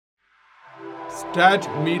Stat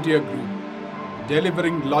Media Group,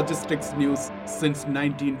 delivering logistics news since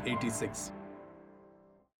 1986.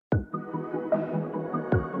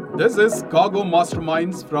 This is Cargo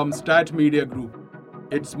Masterminds from Stat Media Group.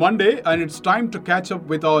 It's Monday and it's time to catch up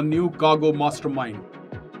with our new Cargo Mastermind.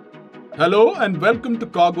 Hello and welcome to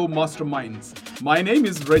Cargo Masterminds. My name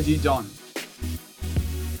is Reggie John.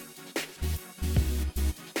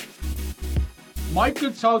 Michael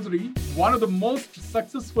Chowdhury, one of the most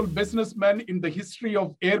successful businessmen in the history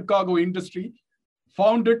of air cargo industry,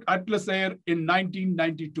 founded Atlas Air in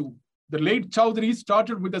 1992. The late Chowdhury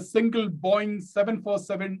started with a single Boeing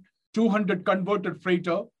 747-200 converted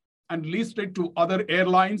freighter and leased it to other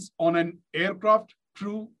airlines on an aircraft,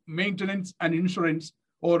 crew, maintenance, and insurance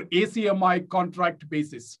or ACMI contract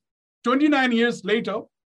basis. 29 years later,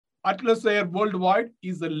 Atlas Air Worldwide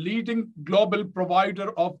is a leading global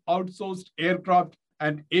provider of outsourced aircraft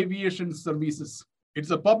and aviation services.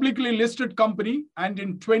 It's a publicly listed company, and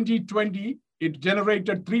in 2020, it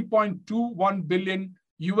generated $3.21 billion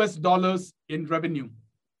in revenue.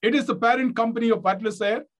 It is the parent company of Atlas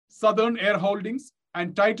Air, Southern Air Holdings,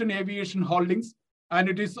 and Titan Aviation Holdings, and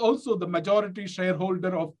it is also the majority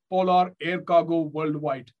shareholder of Polar Air Cargo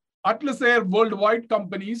Worldwide. Atlas Air Worldwide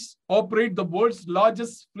companies operate the world's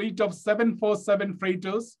largest fleet of 747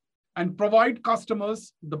 freighters and provide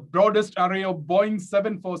customers the broadest array of Boeing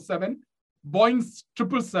 747, Boeing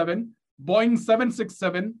 777, Boeing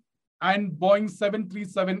 767, and Boeing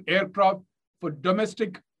 737 aircraft for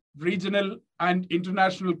domestic, regional, and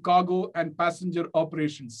international cargo and passenger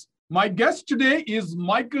operations. My guest today is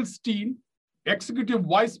Michael Steen, Executive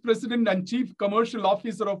Vice President and Chief Commercial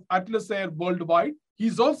Officer of Atlas Air Worldwide.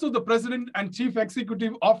 He's also the President and Chief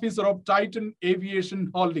Executive Officer of Titan Aviation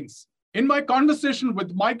Holdings. In my conversation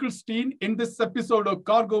with Michael Steen in this episode of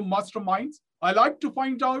Cargo Masterminds, I like to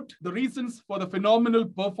find out the reasons for the phenomenal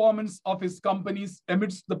performance of his companies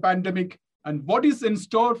amidst the pandemic and what is in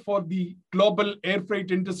store for the global air freight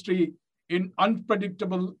industry in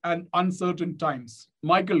unpredictable and uncertain times.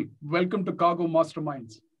 Michael, welcome to Cargo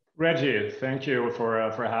Masterminds. Reggie, thank you for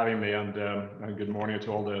having me, and good morning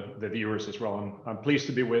to all the viewers as well. I'm pleased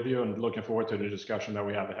to be with you and looking forward to the discussion that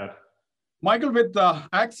we have ahead. Michael, with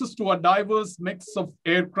access to a diverse mix of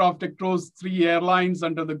aircraft across 3 airlines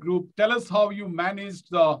under the group, tell us how you managed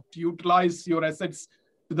to utilize your assets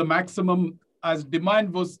to the maximum as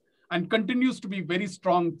demand was and continues to be very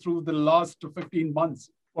strong through the last 15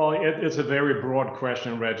 months. Well, it's a very broad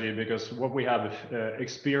question, Reggie, because what we have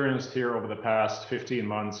experienced here over the past 15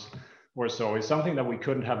 months or so is something that we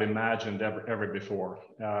couldn't have imagined ever before.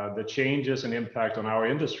 The changes and impact on our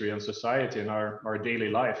industry and society and our daily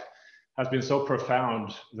life has been so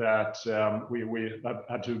profound that we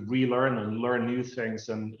had to relearn and learn new things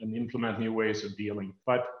and implement new ways of dealing.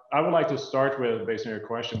 But I would like to start with, based on your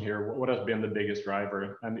question here, what has been the biggest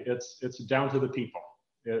driver? And it's down to the people.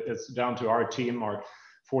 It's down to our team, our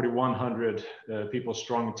 4,100 people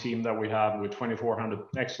strong team that we have with 2,400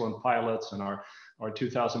 excellent pilots and our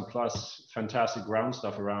 2,000 plus fantastic ground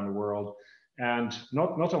staff around the world. And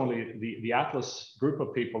not only the Atlas group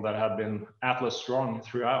of people that have been Atlas strong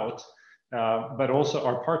throughout, but also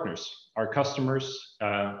our partners, our customers,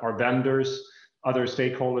 our vendors, other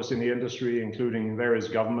stakeholders in the industry, including various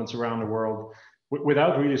governments around the world.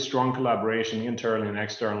 Without really strong collaboration internally and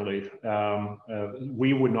externally,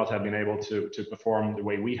 we would not have been able to perform the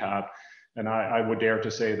way we have. And I would dare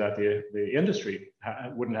to say that the industry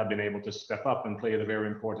wouldn't have been able to step up and play the very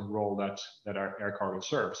important role that our air cargo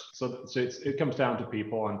serves. So it comes down to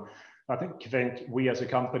people. And I think we as a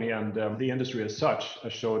company and the industry as such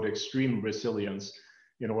has showed extreme resilience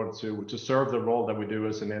in order to serve the role that we do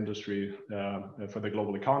as an industry for the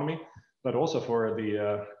global economy, but also for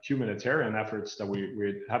the humanitarian efforts that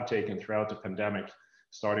we have taken throughout the pandemic,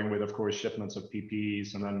 starting with, of course, shipments of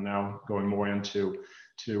PPEs, and then now going more into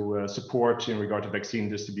support in regard to vaccine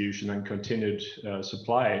distribution and continued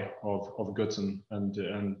supply of goods and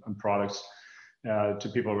products to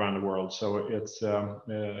people around the world. So it's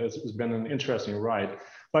been an interesting ride.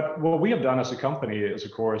 But what we have done as a company is,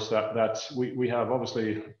 of course, that we have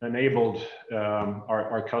obviously enabled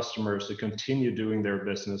our customers to continue doing their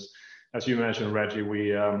business. As you mentioned, Reggie, we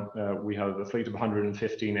have a fleet of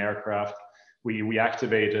 115 aircraft. We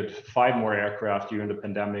activated 5 more aircraft during the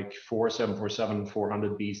pandemic, 4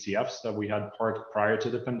 747-400 BCFs that we had parked prior to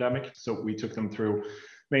the pandemic. So we took them through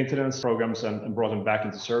maintenance programs and brought them back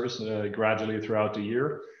into service gradually throughout the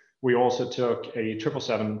year. We also took a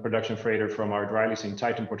 777 production freighter from our dry leasing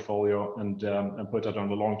Titan portfolio and put that on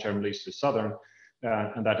the long-term lease to Southern,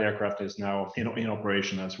 and that aircraft is now in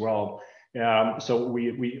operation as well. So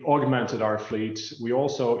we augmented our fleet. We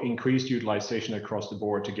also increased utilization across the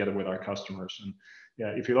board together with our customers. And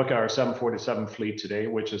if you look at our 747 fleet today,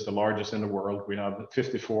 which is the largest in the world, we have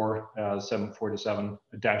 54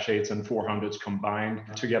 747-8s and 400s combined,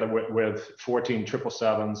 together with 14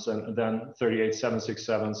 777s and then 38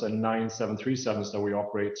 767s and 9 737s that we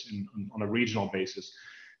operate on a regional basis.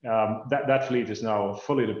 That fleet is now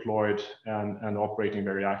fully deployed and operating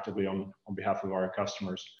very actively on behalf of our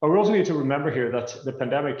customers. But we also need to remember here that the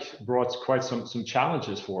pandemic brought quite some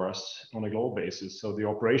challenges for us on a global basis. So the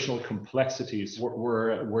operational complexities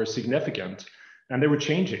were significant, and they were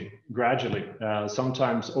changing gradually,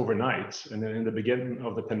 sometimes overnight. And in the beginning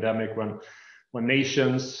of the pandemic, when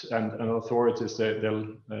nations and authorities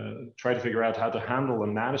they'll try to figure out how to handle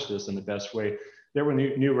and manage this in the best way, there were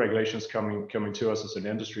new regulations coming to us as an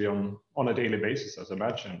industry on a daily basis, as I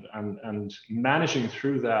mentioned, and managing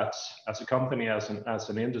through that as a company, as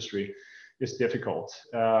an industry, is difficult.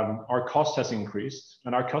 Our cost has increased,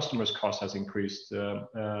 and our customers' cost has increased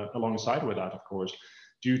alongside with that, of course,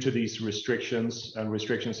 due to these restrictions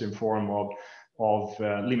in form of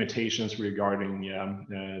limitations regarding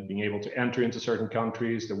being able to enter into certain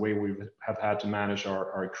countries, the way we have had to manage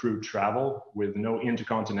our crew travel with no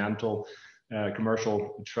intercontinental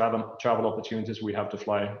commercial travel opportunities. We have to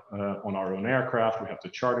fly on our own aircraft. We have to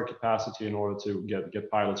charter capacity in order to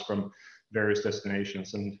get pilots from various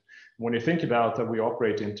destinations. And when you think about that, we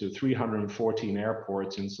operate into 314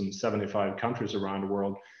 airports in some 75 countries around the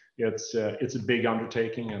world. It's a big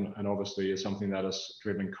undertaking, and obviously is something that has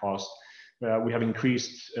driven cost. We have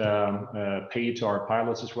increased pay to our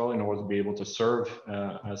pilots as well in order to be able to serve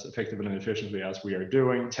as effectively and efficiently as we are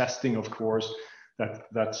doing. Testing, of course,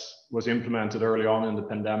 that was implemented early on in the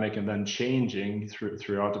pandemic and then changing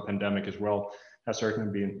throughout the pandemic as well, has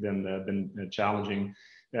certainly been challenging.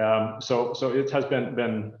 So it has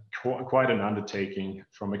been quite an undertaking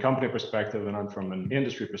from a company perspective and from an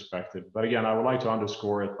industry perspective. But again, I would like to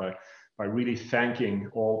underscore it by really thanking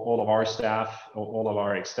all of our staff, all of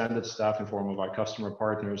our extended staff in form of our customer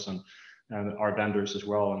partners and our vendors as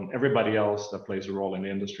well, and everybody else that plays a role in the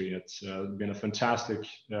industry. It's been a fantastic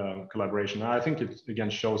collaboration. And I think it again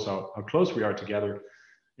shows how close we are together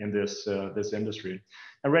in this industry.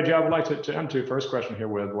 And Reggie, I would like to end to your first question here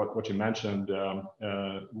with what you mentioned.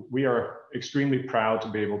 We are extremely proud to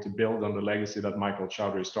be able to build on the legacy that Michael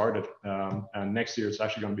Chowdhury started. And next year it's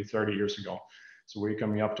actually going to be 30 years ago. So we're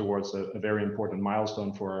coming up towards a very important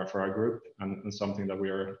milestone for our group, and something that we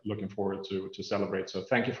are looking forward to celebrate. So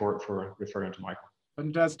thank you for referring to Michael.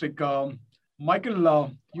 Fantastic.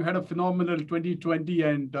 Michael, you had a phenomenal 2020,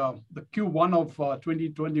 and the Q1 of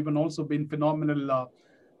 2021 also been phenomenal.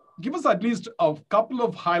 Give us at least a couple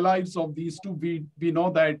of highlights of these two. We know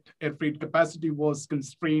that air freight capacity was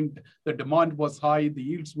constrained, the demand was high, the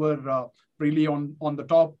yields were really on the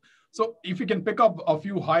top. So if you can pick up a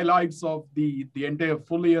few highlights of the entire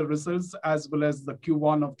full year results as well as the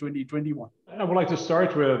Q1 of 2021. I would like to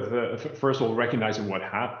start with, first of all, recognizing what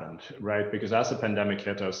happened, right? Because as the pandemic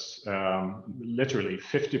hit us, literally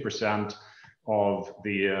 50% of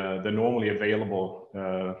the normally available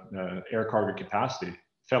air cargo capacity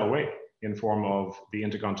fell away in form of the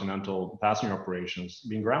intercontinental passenger operations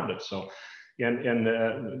being grounded. So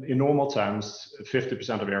in normal times,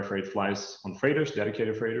 50% of air freight flies on freighters,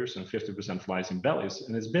 dedicated freighters, and 50% flies in bellies.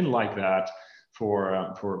 And it's been like that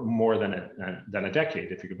for more than a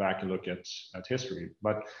decade, if you go back and look at history.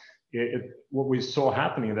 But what we saw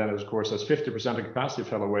happening then is, of course, as 50% of capacity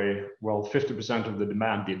fell away, well, 50% of the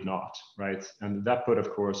demand did not, right? And that put,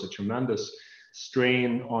 of course, a tremendous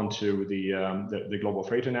strain onto the global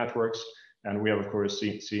freighter networks. And we have, of course,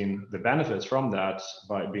 seen the benefits from that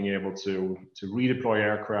by being able to redeploy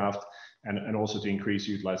aircraft and also to increase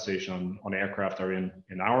utilization on aircraft that are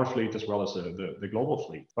in our fleet as well as the global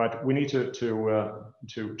fleet. But we need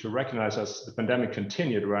to recognize, as the pandemic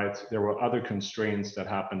continued, right, there were other constraints that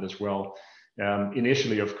happened as well.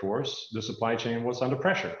 Initially, of course, the supply chain was under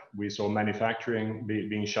pressure. We saw manufacturing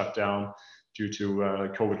being shut down due to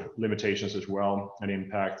COVID limitations as well, and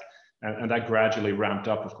impact. And that gradually ramped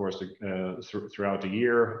up, of course, throughout the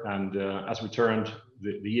year. And as we turned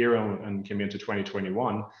the year and came into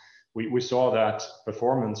 2021, we saw that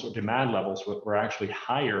performance or demand levels were actually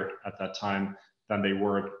higher at that time than they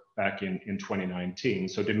were back in 2019.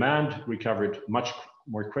 So demand recovered much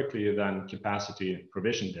more quickly than capacity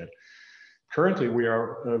provision did. Currently, we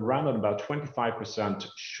are around about 25%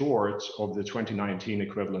 short of the 2019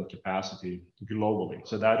 equivalent capacity globally.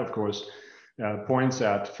 So that, of course, points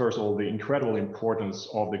at, first of all, the incredible importance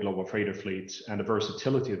of the global freighter fleet and the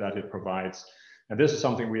versatility that it provides, And this is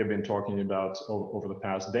something we have been talking about over the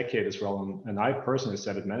past decade as well. And I personally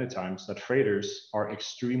said it many times that freighters are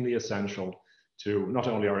extremely essential to not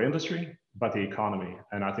only our industry, but the economy.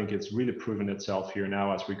 And I think it's really proven itself here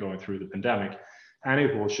now as we're going through the pandemic, and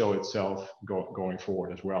it will show itself going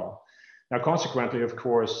forward as well. Now, consequently, of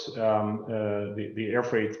course, the air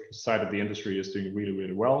freight side of the industry is doing really,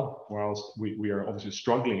 really well, whilst we are obviously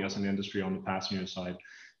struggling as an industry on the passenger side.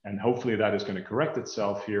 And hopefully that is going to correct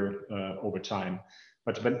itself here over time.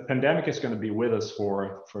 But the pandemic is going to be with us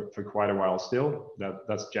for quite a while still.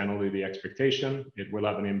 That's generally the expectation. It will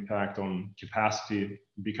have an impact on capacity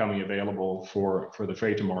becoming available for the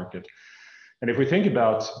freighter market. And if we think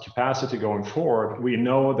about capacity going forward, we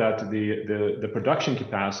know that the production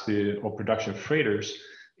capacity of production freighters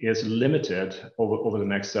is limited over the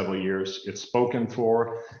next several years. It's spoken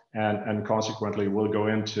for, and consequently will go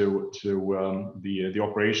into the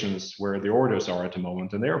operations where the orders are at the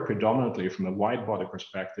moment. And they are predominantly from a wide body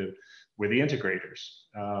perspective with the integrators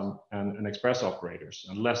and express operators,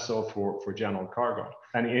 and less so for general cargo.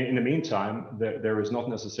 And in the meantime, there is not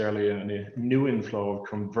necessarily any new inflow of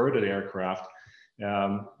converted aircraft,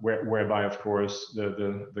 whereby, of course,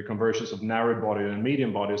 the conversions of narrow body and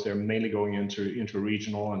medium bodies, they're mainly going into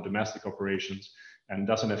regional and domestic operations, and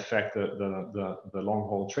doesn't affect the long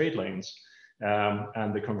haul trade lanes.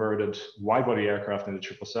 And the converted wide body aircraft in the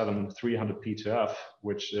 777-300 P2F,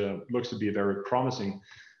 which looks to be a very promising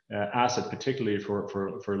asset, particularly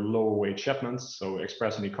for lower weight shipments, so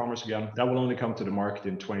express and e-commerce again, that will only come to the market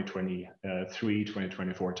in 2023,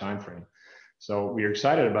 2024 timeframe. So we are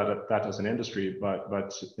excited about that as an industry,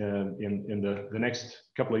 but in the next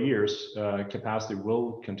couple of years, capacity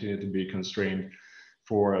will continue to be constrained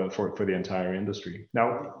for the entire industry.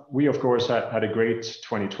 Now, we of course had a great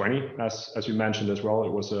 2020, as you mentioned as well.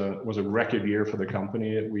 It was a record year for the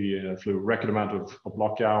company. We flew a record amount of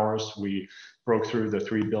block hours. We broke through the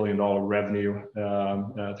 $3 billion revenue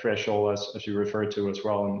threshold, as you referred to as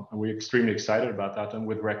well, and we're extremely excited about that, and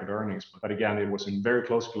with record earnings. But again, it was in very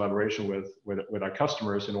close collaboration with our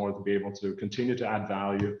customers in order to be able to continue to add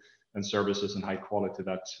value and services and high quality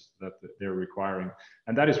that they're requiring.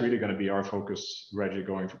 And that is really going to be our focus, Reggie,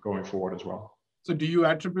 going forward as well. So do you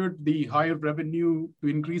attribute the higher revenue to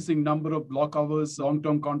increasing number of block hours,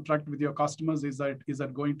 long-term contract with your customers? Is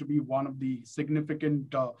that going to be one of the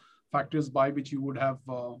significant factors by which you would have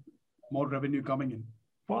more revenue coming in?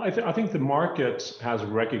 Well, I think the market has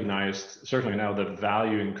recognized, certainly now, the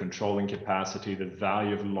value in controlling capacity, the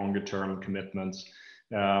value of longer term commitments,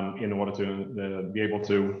 in order to be able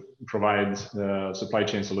to provide supply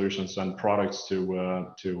chain solutions and products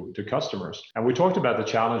to customers. And we talked about the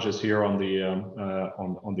challenges here on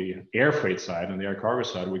the air freight side and the air cargo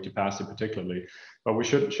side, with capacity particularly. But we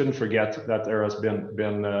shouldn't forget that there has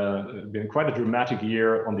been quite a dramatic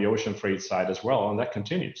year on the ocean freight side as well, and that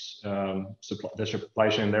continues. The supply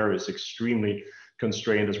chain there is extremely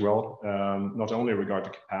constrained as well, not only in regard to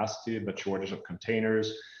capacity, but shortage of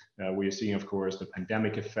containers. We are seeing, of course, the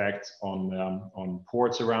pandemic effect on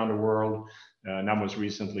ports around the world. Now, most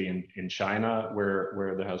recently in China,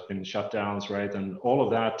 where there has been shutdowns, right? And all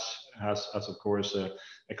of that has of course,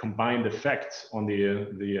 a combined effect on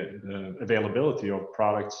the availability of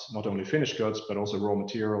products, not only finished goods, but also raw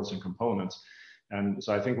materials and components. And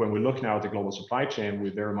so I think when we look now at the global supply chain,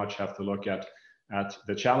 we very much have to look at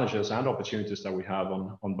the challenges and opportunities that we have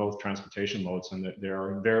on both transportation modes, and they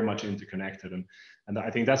are very much interconnected. And I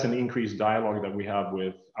think that's an increased dialogue that we have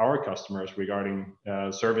with our customers regarding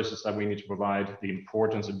services that we need to provide, the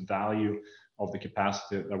importance and value of the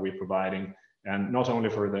capacity that we're providing, and not only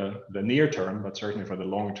for the near term, but certainly for the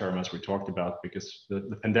long term, as we talked about, because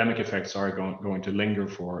the pandemic effects are going to linger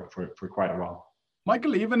for quite a while.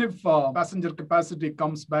 Michael, even if passenger capacity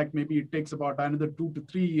comes back, maybe it takes about another 2 to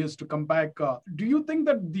 3 years to come back. Do you think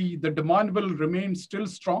that the demand will remain still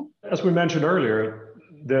strong? As we mentioned earlier,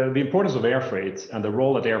 the importance of air freight and the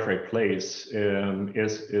role that air freight plays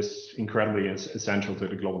is incredibly essential to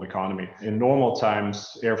the global economy. In normal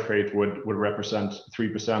times, air freight would represent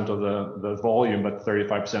 3% of the volume, but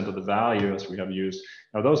 35% of the value, as we have used.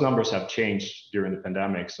 Now, those numbers have changed during the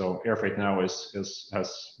pandemic. So air freight now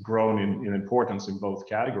has grown in importance in both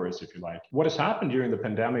categories, if you like. What has happened during the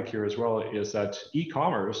pandemic here as well is that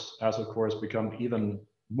e-commerce has, of course, become even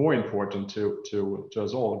more important to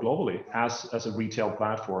us all globally as a retail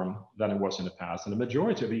platform than it was in the past. And the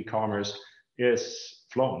majority of e-commerce is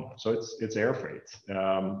flown, so it's air freight.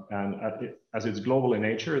 And as it's global in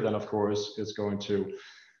nature, then of course it's going to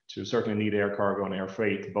certainly need air cargo and air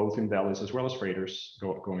freight, both in bellies as well as freighters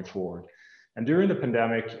going forward. And during the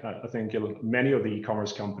pandemic, I think many of the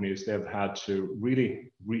e-commerce companies, they've had to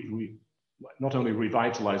really not only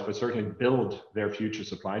revitalize, but certainly build their future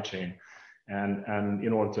supply chain. And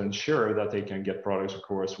in order to ensure that they can get products, of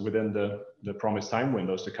course, within the promised time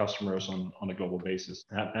windows to customers on a global basis.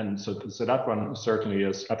 And so that one certainly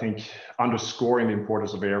is, I think, underscoring the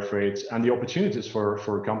importance of air freight and the opportunities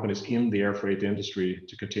for companies in the air freight industry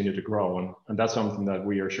to continue to grow. And that's something that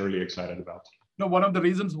we are surely excited about. No, one of the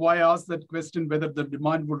reasons why I asked that question, whether the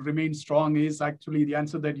demand would remain strong, is actually the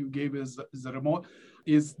answer that you gave is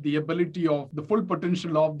the ability of the full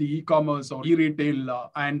potential of the e-commerce or e-retail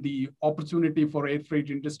and the opportunity for air freight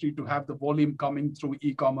industry to have the volume coming through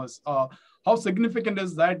e-commerce. How significant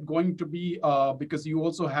is that going to be? Because you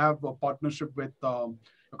also have a partnership with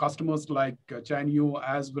customers like Chanyu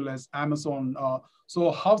as well as Amazon. So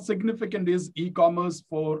how significant is e-commerce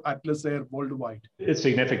for Atlas Air worldwide? It's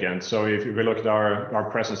significant. So if we look at our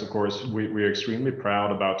presence, of course, we're extremely proud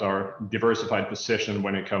about our diversified position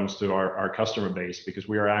when it comes to our customer base, because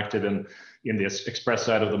we are active in the express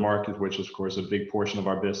side of the market, which is, of course, a big portion of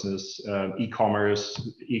our business,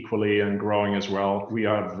 e-commerce equally and growing as well. We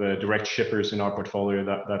have direct shippers in our portfolio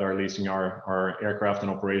that are leasing our aircraft and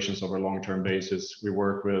operations over a long-term basis. We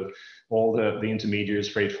work with all the intermediaries,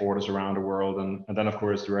 freight forwarders around the world, and then, of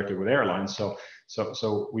course, directly with airlines.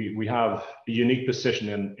 So we have a unique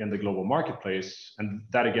position in the global marketplace, and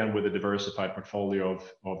that again with a diversified portfolio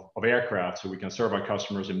of aircraft, so we can serve our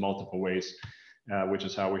customers in multiple ways, which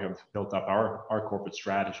is how we have built up our corporate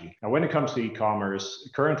strategy. Now, when it comes to e-commerce,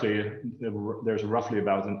 currently there's roughly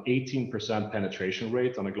about an 18% penetration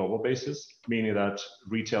rate on a global basis, meaning that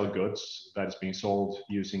retail goods that is being sold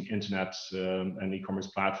using internet and e-commerce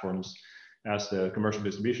platforms as the commercial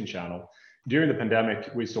distribution channel. During the pandemic,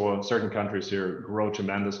 we saw certain countries here grow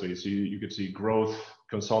tremendously. So you could see growth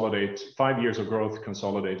consolidate, 5 years of growth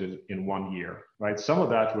consolidated in 1 year, right? Some of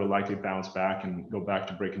that will likely bounce back and go back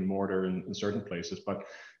to brick and mortar in certain places.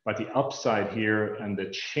 But the upside here and the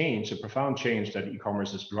change, the profound change that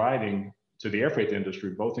e-commerce is driving to the air freight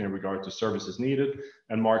industry, both in regard to services needed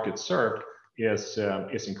and markets served,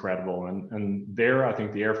 is incredible. And there, I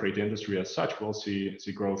think the air freight industry as such will see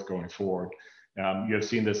growth going forward. You have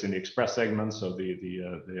seen this in the express segments. So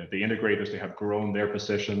the integrators, they have grown their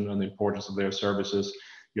position and the importance of their services.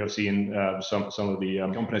 You have seen some of the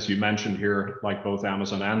companies you mentioned here, like both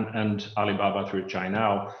Amazon and Alibaba through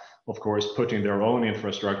China, of course, putting their own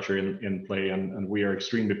infrastructure in play. And we are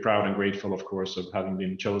extremely proud and grateful, of course, of having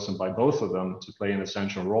been chosen by both of them to play an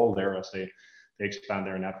essential role there as they expand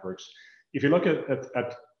their networks. If you look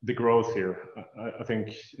at the growth here, I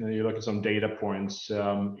think you look at some data points.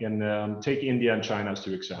 Take India and China as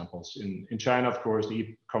two examples. In China, of course, the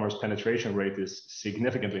e-commerce penetration rate is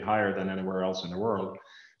significantly higher than anywhere else in the world.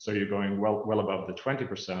 So you're going well above the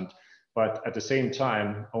 20%. But at the same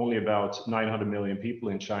time, only about 900 million people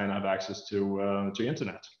in China have access to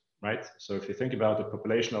internet, right? So if you think about the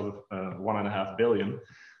population of 1.5 billion,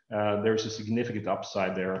 there's a significant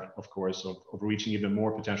upside there, of course, of reaching even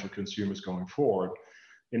more potential consumers going forward.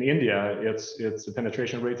 In India, the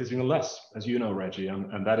penetration rate is even less, as you know, Reggie,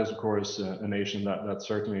 and that is, of course, a nation that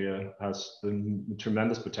certainly has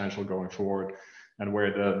tremendous potential going forward, and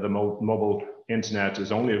where the mobile internet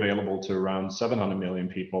is only available to around 700 million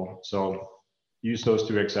people. So use those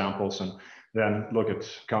two examples and then look at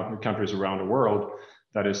countries around the world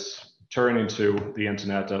that is turning to the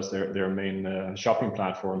internet as their main shopping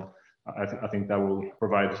platform. I think that will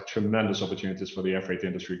provide tremendous opportunities for the air freight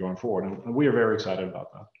industry going forward. And we are very excited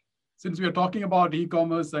about that. Since we are talking about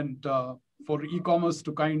e-commerce and for e-commerce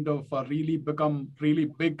to kind of really become really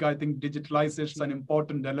big, I think digitalization is an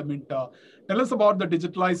important element. Tell us about the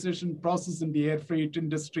digitalization process in the air freight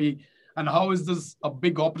industry, and how is this a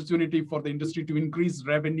big opportunity for the industry to increase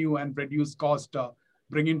revenue and reduce cost,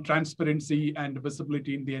 bring in transparency and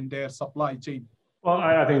visibility in the entire supply chain? Well,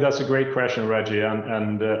 I think that's a great question, Reggie.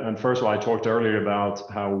 And first of all, I talked earlier about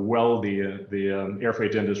how well the air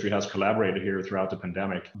freight industry has collaborated here throughout the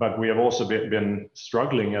pandemic. But we have also been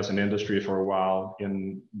struggling as an industry for a while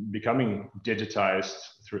in becoming digitized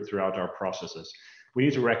throughout our processes. We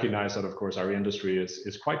need to recognize that, of course, our industry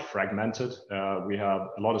is quite fragmented. We have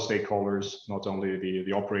a lot of stakeholders, not only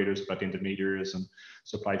the operators, but intermediaries and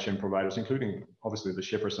supply chain providers, including obviously the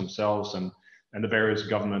shippers themselves and the various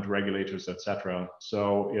government regulators, etc.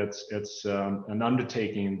 So it's an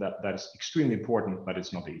undertaking that is extremely important, but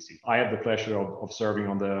it's not easy. I have the pleasure of serving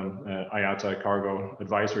on the IATA Cargo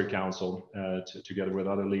Advisory Council together with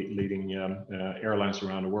other leading airlines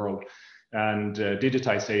around the world. And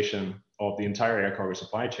digitization of the entire air cargo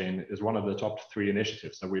supply chain is one of the top 3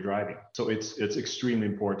 initiatives that we're driving. So it's extremely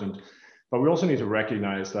important But we also need to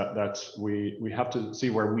recognize that we have to see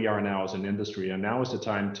where we are now as an industry. And now is the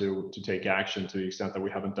time to take action to the extent that we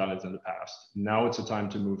haven't done it in the past. Now it's the time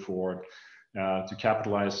to move forward, to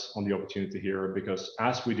capitalize on the opportunity here, because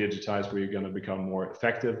as we digitize, we're going to become more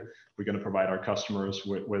effective. We're going to provide our customers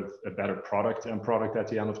with a better product at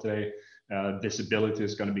the end of the day. Visibility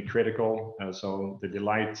is going to be critical. So the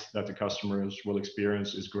delight that the customers will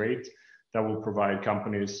experience is great. That will provide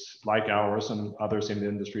companies like ours and others in the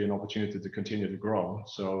industry an opportunity to continue to grow.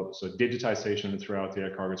 So digitization throughout the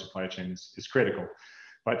air cargo supply chain is critical.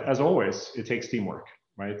 But as always, it takes teamwork,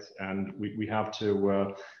 right? And we have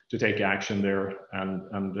to take action there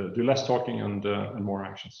and do less talking and more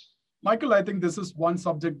actions. Michael, I think this is one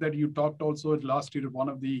subject that you talked also last year at one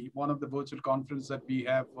of the virtual conferences that we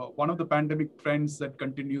have. One of the pandemic trends that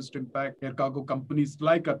continues to impact air cargo companies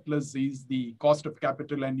like Atlas is the cost of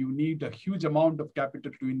capital, and you need a huge amount of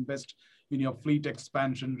capital to invest in your fleet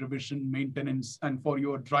expansion, revision, maintenance, and for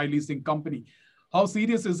your dry leasing company. How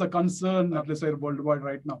serious is a concern, Atlas Air worldwide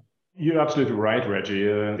right now? You're absolutely right, Reggie.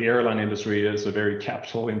 The airline industry is a very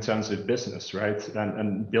capital-intensive business, right?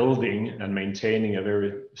 And building and maintaining a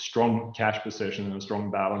very strong cash position and a strong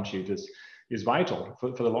balance sheet is vital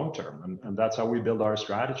for the long term. And that's how we build our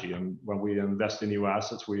strategy. And when we invest in new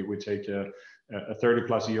assets, we take a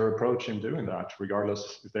 30-plus year approach in doing that,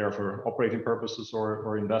 regardless if they are for operating purposes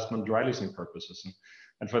or investment dry leasing purposes.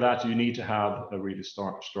 And for that, you need to have a really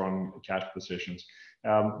strong cash positions.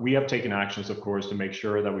 We have taken actions, of course, to make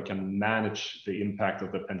sure that we can manage the impact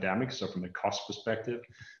of the pandemic. So from the cost perspective,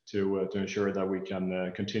 to ensure that we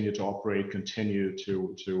can continue to operate, continue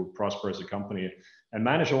to prosper as a company, and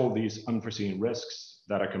manage all these unforeseen risks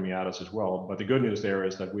that are coming at us as well. But the good news there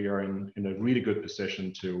is that we are in a really good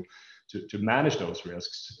position to manage those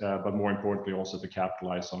risks, but more importantly, also to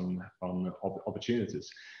capitalize on opportunities.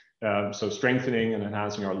 So strengthening and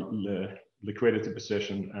enhancing our liquidity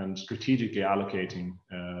position and strategically allocating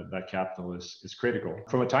that capital is critical.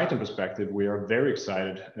 From a Titan perspective, we are very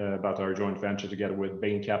excited about our joint venture together with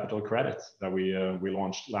Bain Capital Credit that we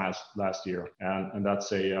launched last year, and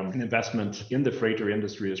that's an investment in the freighter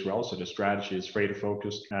industry as well. So the strategy is freighter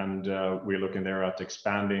focused, and we're looking there at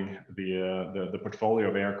expanding the portfolio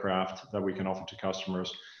of aircraft that we can offer to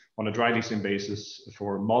customers on a dry leasing basis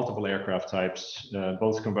for multiple aircraft types,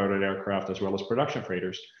 both converted aircraft as well as production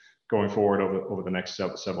freighters, going forward over the next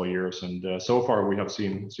several years. And so far, we have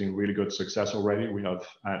seen really good success already. We have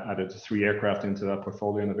added 3 aircraft into that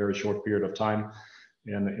portfolio in a very short period of time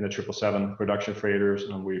in a 777 production freighters.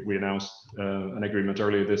 And we announced an agreement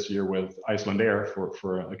earlier this year with Iceland Air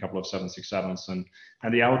for a couple of 767s. And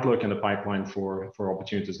the outlook and the pipeline for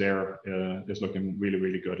opportunities there is looking really,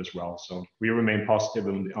 really good as well. So we remain positive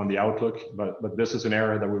on the outlook, but this is an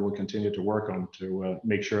area that we will continue to work on to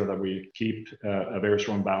make sure that we keep a very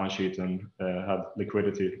strong balance sheet and have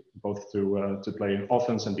liquidity both to play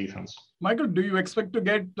offense and defense. Michael, do you expect to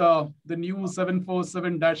get the new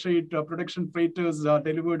 747-8 production freighters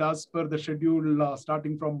delivered as per the schedule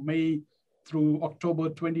starting from May through October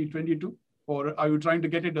 2022? Or are you trying to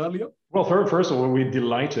get it earlier? Well, first of all, we're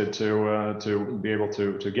delighted to be able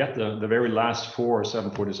to get the very last 4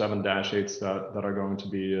 747-8s that are going to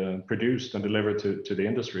be produced and delivered to the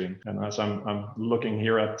industry. And as I'm looking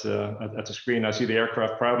here at the screen, I see the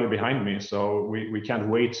aircraft proudly behind me. So we can't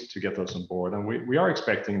wait to get those on board. And we are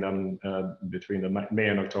expecting them between the May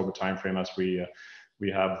and October timeframe, as we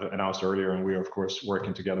have announced earlier, and we are, of course,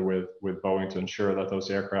 working together with Boeing to ensure that those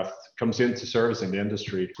aircraft comes into service in the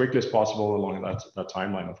industry as quickly as possible along that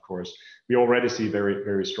timeline, of course. We already see very,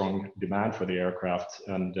 very strong demand for the aircraft,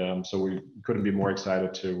 and so we couldn't be more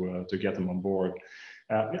excited to get them on board.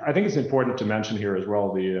 I think it's important to mention here as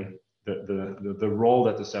well the role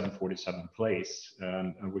that the 747 plays.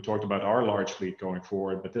 And we talked about our large fleet going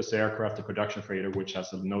forward, but this aircraft, the production freighter, which has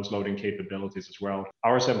the nose loading capabilities as well,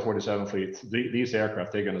 our 747 fleet, these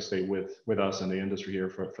aircraft, they're going to stay with us in the industry here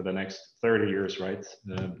for the next 30 years, right?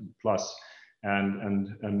 Plus.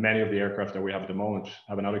 And many of the aircraft that we have at the moment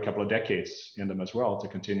have another couple of decades in them as well to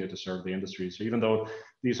continue to serve the industry. So even though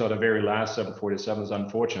these are the very last 747s,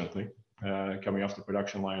 unfortunately, coming off the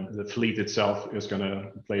production line, the fleet itself is going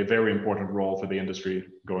to play a very important role for the industry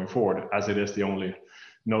going forward, as it is the only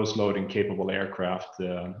nose loading capable aircraft,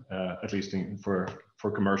 at least for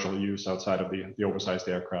commercial use outside of the oversized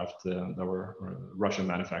aircraft that were Russian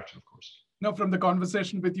manufactured, of course. Now, from the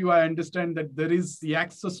conversation with you, I understand that there is the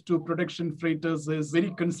access to production freighters is very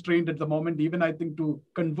constrained at the moment. Even I think to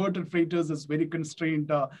converted freighters is very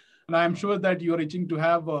constrained. And I'm sure that you're itching to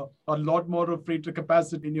have a lot more of freighter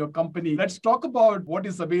capacity in your company. Let's talk about what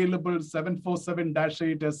is available.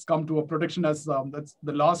 747-8 has come to a production as that's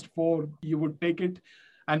the last 4 you would take it.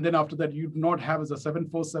 And then after that, you do not have as a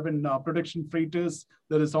 747 production freighters.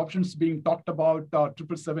 There is options being talked about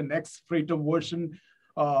 777X freighter version.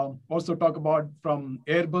 Also talk about from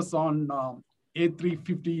Airbus on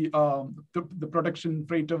A350, the production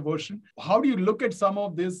freighter version. How do you look at some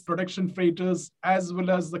of these production freighters as well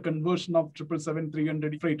as the conversion of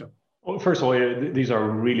 777-300 freighter? Well, first of all, these are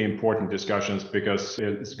really important discussions because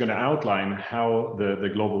it's going to outline how the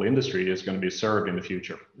global industry is going to be served in the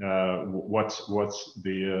future. What's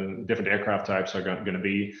the different aircraft types are going to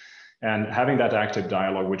be. And having that active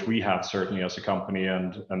dialogue, which we have certainly as a company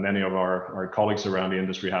and many of our colleagues around the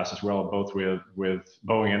industry has as well, both with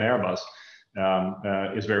Boeing and Airbus,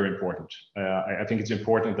 is very important. I think it's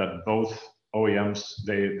important that both OEMs,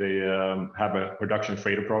 they have a production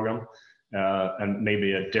freighter program and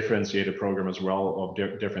maybe a differentiated program as well of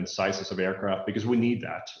different sizes of aircraft, because we need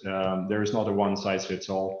that. There is not a one size fits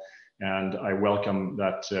all. And I welcome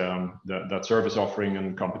that that service offering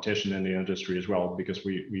and competition in the industry as well, because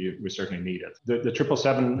we certainly need it. The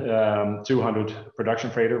 777-200 production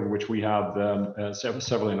freighter, which we have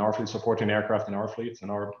several in our fleet, supporting aircraft in our fleet, in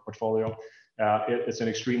our portfolio, it's an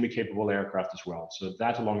extremely capable aircraft as well. So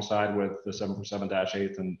that alongside with the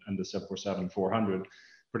 747-8 and the 747-400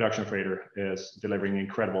 production freighter is delivering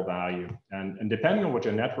incredible value. And depending on what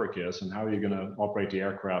your network is and how you're going to operate the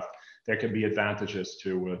aircraft, there can be advantages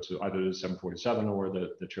to either the 747 or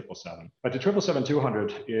the 777. But the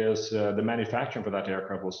 777-200 is the manufacturing for that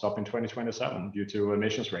aircraft will stop in 2027 due to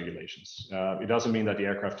emissions regulations. It doesn't mean that the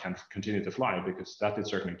aircraft can continue to fly, because that it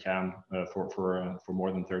certainly can for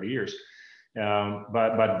more than 30 years.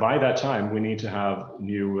 But by that time, we need to have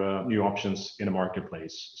new options in the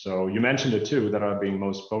marketplace. So you mentioned the two that are being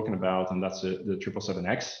most spoken about, and that's the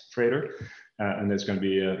 777X freighter. And it's going to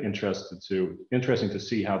be interesting to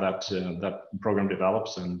see how that program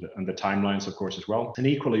develops and the timelines, of course, as well. And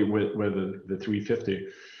equally with the 350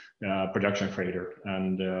 production freighter.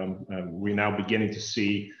 And we're now beginning to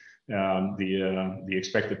see the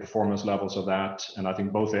expected performance levels of that. And I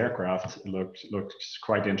think both aircraft looks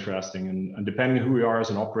quite interesting. And depending on who you are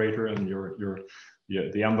as an operator and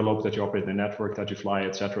the envelope that you operate, the network that you fly,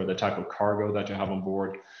 et cetera, the type of cargo that you have on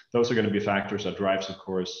board, those are going to be factors that drives, of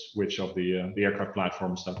course, which of the aircraft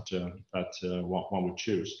platforms that one would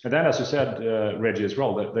choose. And then, as you said, Reggie, as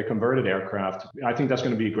well, the converted aircraft, I think that's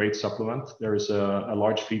going to be a great supplement. There is a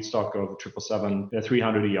large feedstock of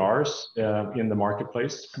 777-300ERs in the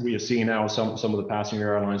marketplace. We have seen now some of the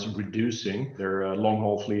passenger airlines reducing their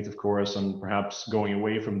long-haul fleet, of course, and perhaps going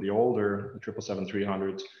away from the older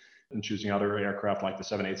 777-300s and choosing other aircraft like the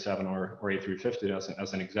 787 or A350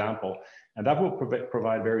 as an example. And that will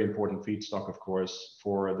provide very important feedstock, of course,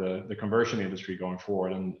 for the conversion industry going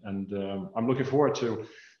forward. And I'm looking forward to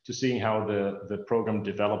seeing how the program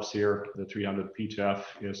develops here. The 300 P2F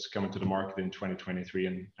is coming to the market in 2023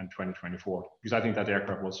 and 2024, because I think that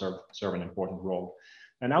aircraft will serve an important role.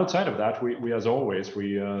 And outside of that, we as always,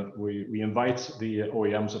 we invite the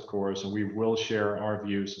OEMs, of course, and we will share our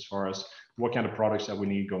views as far as what kind of products that we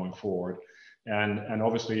need going forward. And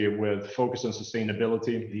obviously with focus on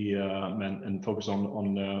sustainability, and focus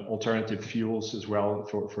on alternative fuels as well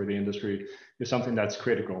for the industry is something that's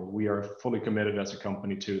critical. We are fully committed as a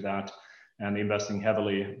company to that, and investing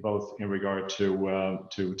heavily both in regard to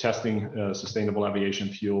testing sustainable aviation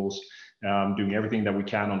fuels, doing everything that we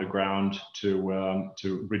can on the ground to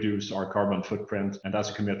reduce our carbon footprint. And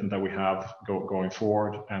that's a commitment that we have going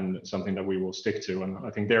forward, and something that we will stick to. And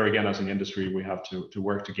I think there again, as an industry, we have to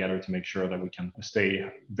work together to make sure that we can stay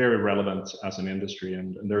very relevant as an industry.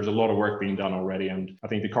 And there's a lot of work being done already. And I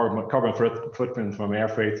think the carbon footprint from air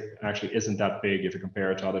freight actually isn't that big if you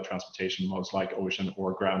compare it to other transportation modes like ocean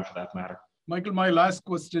or ground for that matter. Michael, my last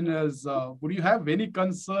question is, would you have any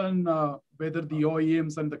concern whether the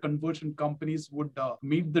OEMs and the conversion companies would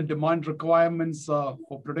meet the demand requirements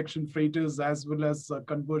for production freighters as well as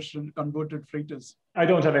converted freighters? I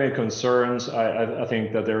don't have any concerns. I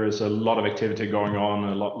think that there is a lot of activity going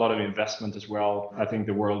on, a lot of investment as well. I think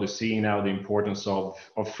the world is seeing now the importance of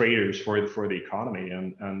freighters for the economy,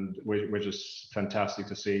 and which is fantastic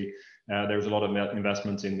to see. There's a lot of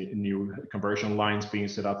investments in new conversion lines being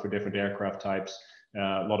set up for different aircraft types.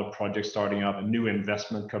 A lot of projects starting up, new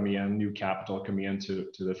investment coming in, new capital coming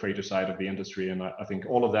into the freighter side of the industry. And I think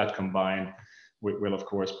all of that combined will of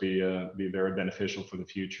course be very beneficial for the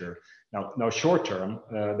future. Now short term,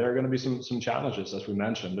 there are going to be some challenges, as we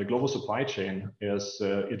mentioned. The global supply chain is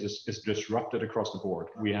disrupted across the board.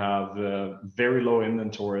 We have very low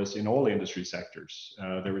inventories in all industry sectors.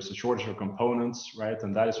 There is a shortage of components, right?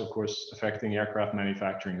 And that is of course affecting aircraft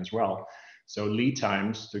manufacturing as well. So lead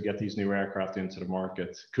times to get these new aircraft into the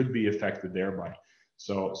market could be affected thereby.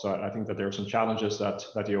 So I think that there are some challenges that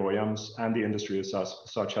the OEMs and the industry as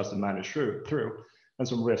such has to manage through, and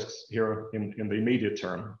some risks here in the immediate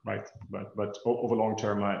term, right? But over long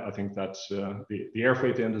term, I think that the air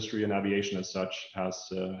freight industry and aviation as such has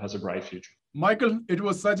a bright future. Michael, it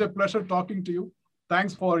was such a pleasure talking to you.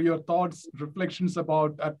 Thanks for your thoughts, reflections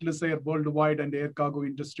about Atlas Air worldwide and air cargo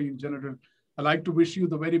industry in general. I'd like to wish you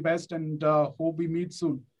the very best and hope we meet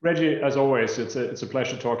soon. Reggie, as always, it's a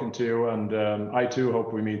pleasure talking to you, and I too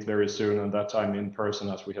hope we meet very soon, and that time in person,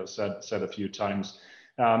 as we have said a few times.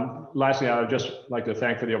 Lastly, I would just like to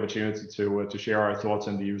thank for the opportunity to share our thoughts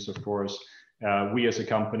and views. Of course, we as a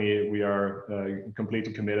company, we are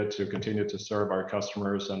completely committed to continue to serve our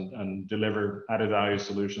customers and deliver added value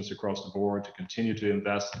solutions across the board, to continue to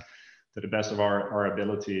invest to the best of our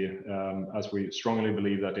ability, as we strongly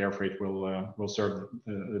believe that air freight will serve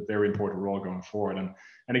a very important role going forward.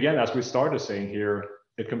 And again, as we started saying here,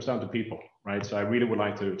 it comes down to people, right? So I really would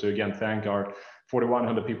like to again thank our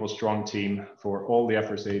 4,100 people strong team for all the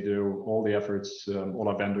efforts they do, all the efforts all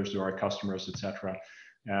our vendors do, our customers, etc.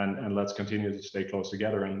 And let's continue to stay close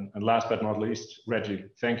together. And last but not least, Reggie,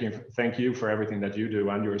 thank you for everything that you do,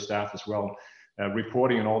 and your staff as well.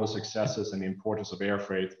 Reporting on all the successes and the importance of air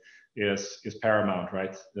freight is paramount,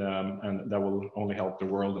 right? And that will only help the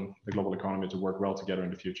world and the global economy to work well together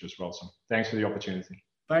in the future as well. So thanks for the opportunity.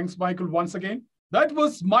 Thanks, Michael, once again. That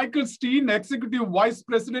was Michael Steen, Executive Vice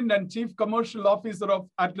President and Chief Commercial Officer of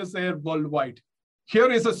Atlas Air Worldwide.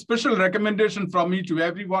 Here is a special recommendation from me to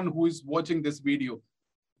everyone who is watching this video.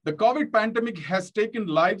 The COVID pandemic has taken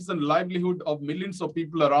lives and livelihood of millions of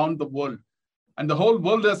people around the world, and the whole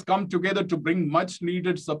world has come together to bring much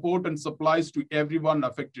needed support and supplies to everyone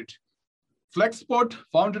affected. Flexport,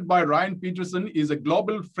 founded by Ryan Peterson, is a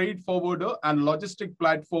global freight forwarder and logistic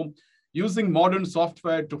platform using modern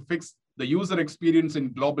software to fix the user experience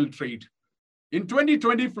in global trade. In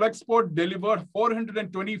 2020, Flexport delivered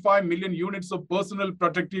 425 million units of personal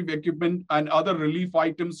protective equipment and other relief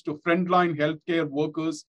items to frontline healthcare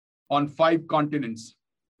workers on 5 continents.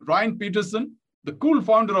 Ryan Peterson, the cool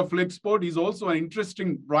founder of Flexport, is also an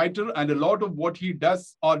interesting writer, and a lot of what he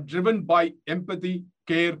does are driven by empathy,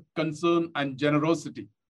 care, concern, and generosity.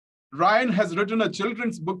 Ryan has written a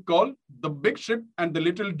children's book called The Big Ship and the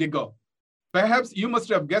Little Digger. Perhaps you must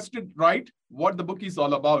have guessed it right, what the book is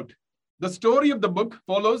all about. The story of the book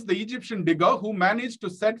follows the Egyptian digger who managed to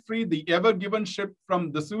set free the Ever Given ship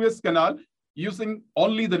from the Suez Canal using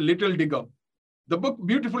only the little digger. The book,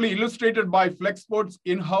 beautifully illustrated by Flexport's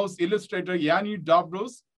in-house illustrator Yanni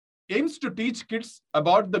Davros, aims to teach kids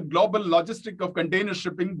about the global logistic of container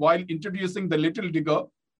shipping while introducing the little digger,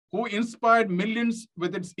 who inspired millions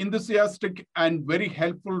with its enthusiastic and very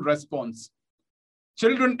helpful response.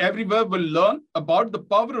 Children everywhere will learn about the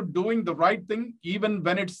power of doing the right thing, even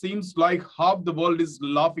when it seems like half the world is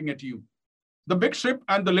laughing at you. The Big Ship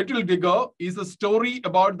and the Little Digger is a story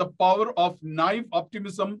about the power of naive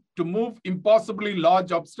optimism to move impossibly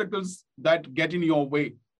large obstacles that get in your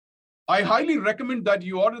way. I highly recommend that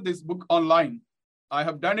you order this book online. I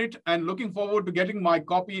have done it and looking forward to getting my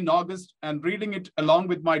copy in August and reading it along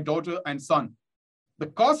with my daughter and son. The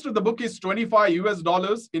cost of the book is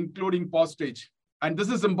 $25 including postage. And this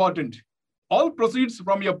is important. All proceeds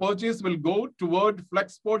from your purchase will go toward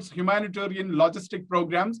Flexport's humanitarian logistic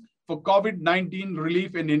programs for COVID-19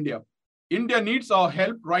 relief in India. India needs our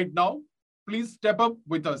help right now. Please step up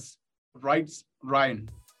with us, writes Ryan.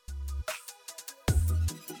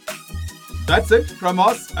 That's it from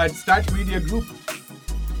us at Stat Media Group.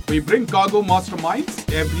 We bring Cargo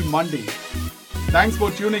Masterminds every Monday. Thanks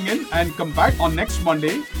for tuning in, and come back on next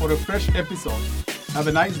Monday for a fresh episode. Have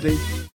a nice day.